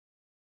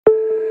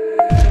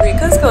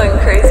is going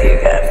crazy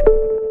again.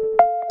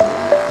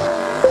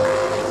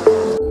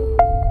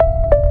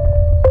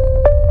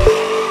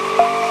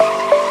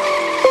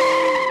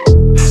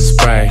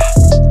 Spray,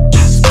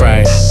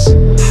 spray,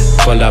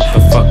 pull up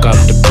and fuck up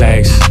the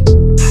place.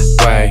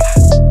 Wait,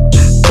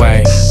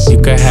 wait,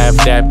 you could have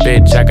that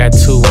bitch, I got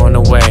two on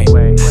the way.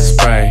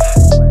 Spray,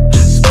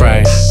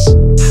 spray,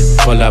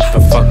 pull up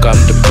and fuck up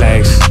the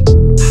place.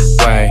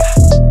 Wait,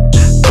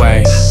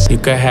 wait, you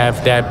could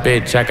have that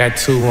bitch, I got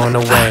two on the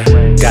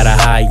way. Got a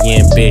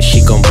high-end bitch,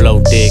 she gon' blow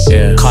dick.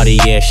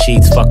 Cartier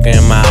sheets, fucking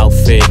in my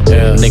outfit.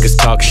 Niggas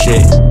talk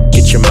shit,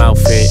 get your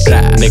mouth fit.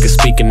 Niggas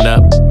speaking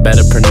up,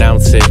 better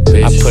pronounce it.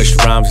 I push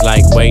rhymes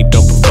like, wait,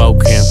 don't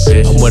provoke him.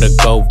 I'm with a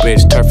gold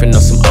bitch, turfing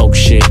on some oak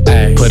shit.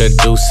 Put a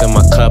deuce in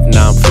my cup,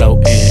 now I'm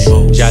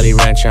floating. Jolly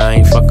Rancher,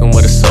 I ain't fucking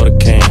with a soda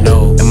can.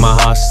 And my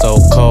heart's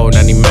so cold,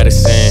 I need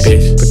medicine.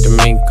 Put the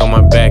mink on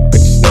my back,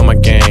 bitches know my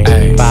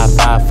game. 5,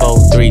 5, 4,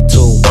 3,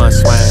 2, 1,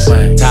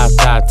 swang. Top,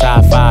 top,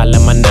 top 5,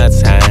 let my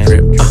nuts hang.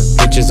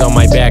 Bitches on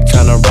my back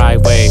tryna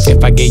ride waves.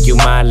 If I gave you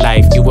my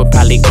life, you would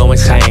probably go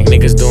insane.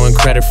 Niggas doing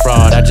credit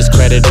fraud, I just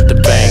credited the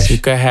bank. You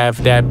could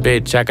have that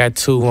bitch, I got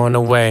two on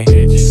the way.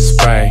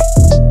 Spray,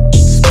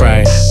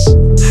 spray,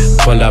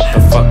 pull up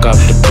and fuck up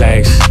the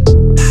place.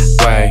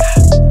 Wait,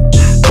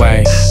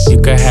 wait, you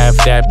could have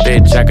that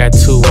bitch, I got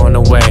two on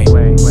the way.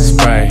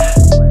 Spray,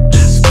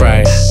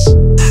 spray,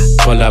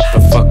 pull up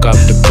and fuck up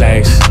the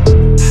place.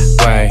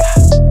 Wait,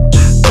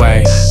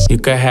 wait, you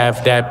could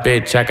have that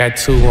bitch, I got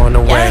two on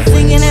the way. Yeah,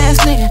 singing ass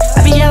nigga,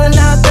 I be yelling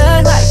out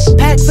thug like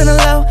packs in the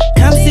low,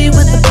 come see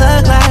what the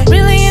plug like.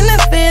 Really in the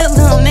field,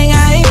 little nigga,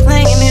 I ain't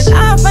playing. It's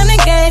all from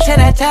the game, till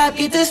that top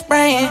get to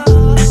spraying.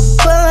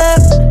 Pull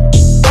up,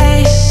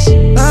 ayy,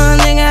 long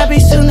nigga, I be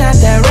shooting out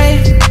that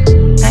race.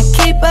 I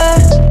keep a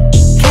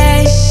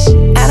K,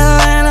 out of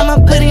line,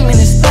 I'ma put him in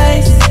his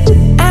place.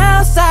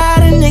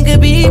 Outside, a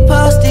nigga be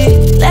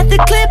posted, let the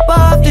clip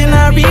off, then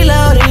I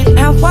reload it.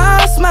 Now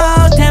one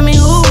small, tell me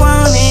who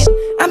want it.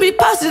 I be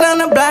posted on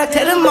the block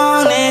till the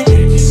morning.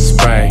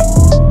 Spray,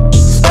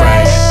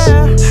 spray,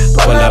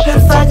 pull up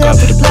and fuck up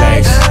the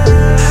place.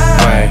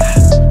 Wait,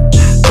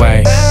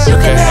 wait, you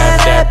can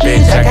have that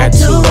bitch, I got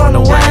two on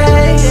the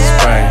way.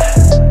 Spray,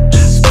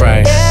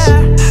 spray,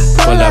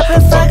 pull up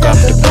and fuck up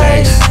the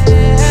place.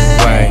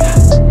 Wait,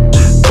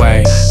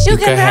 wait, you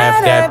can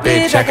have that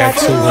bitch, I got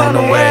two on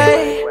the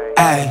way.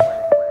 Ay,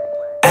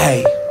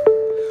 ay,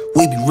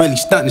 we be really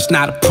stuntin', it's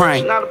not a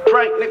prank.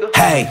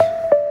 Hey,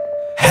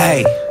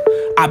 hey,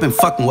 I've been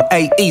fucking with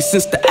AE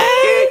since the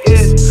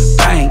 80s.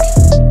 Bang,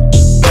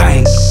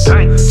 bang,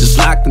 just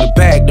locked in the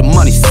bag, the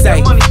money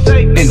safe.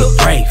 In the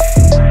Wraith,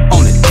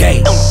 on the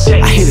gate.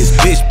 I hit his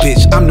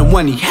bitch, I'm the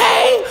one he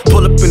hate.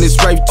 Pull up in his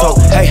Wraith talk,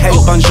 hey, hey,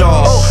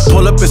 bonjour.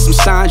 Pull up in some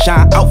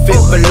sunshine outfit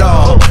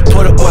below.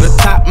 Put up on the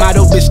top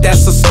model, bitch,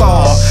 that's a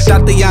star.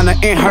 Tatiana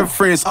and her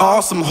friends,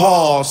 awesome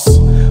halls.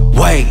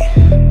 Wait,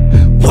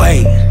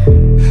 wait,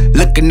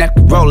 looking at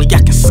the roller,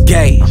 I can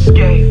skate.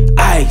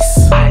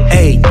 Ice,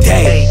 a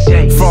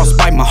day.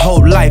 Frostbite my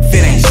whole life,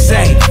 it ain't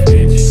safe.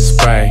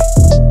 Spray,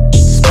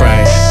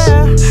 spray,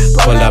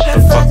 pull up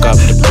and fuck up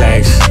the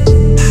place.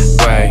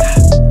 Wait,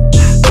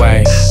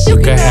 wait, you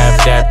can have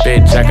that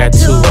bitch, I got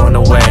two on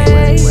the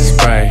way.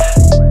 Spray,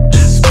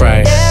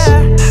 spray,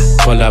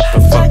 pull up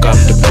and fuck up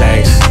the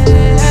place.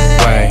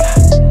 Wait,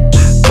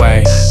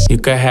 wait, you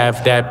can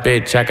have that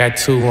bitch, I got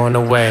two on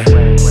the way.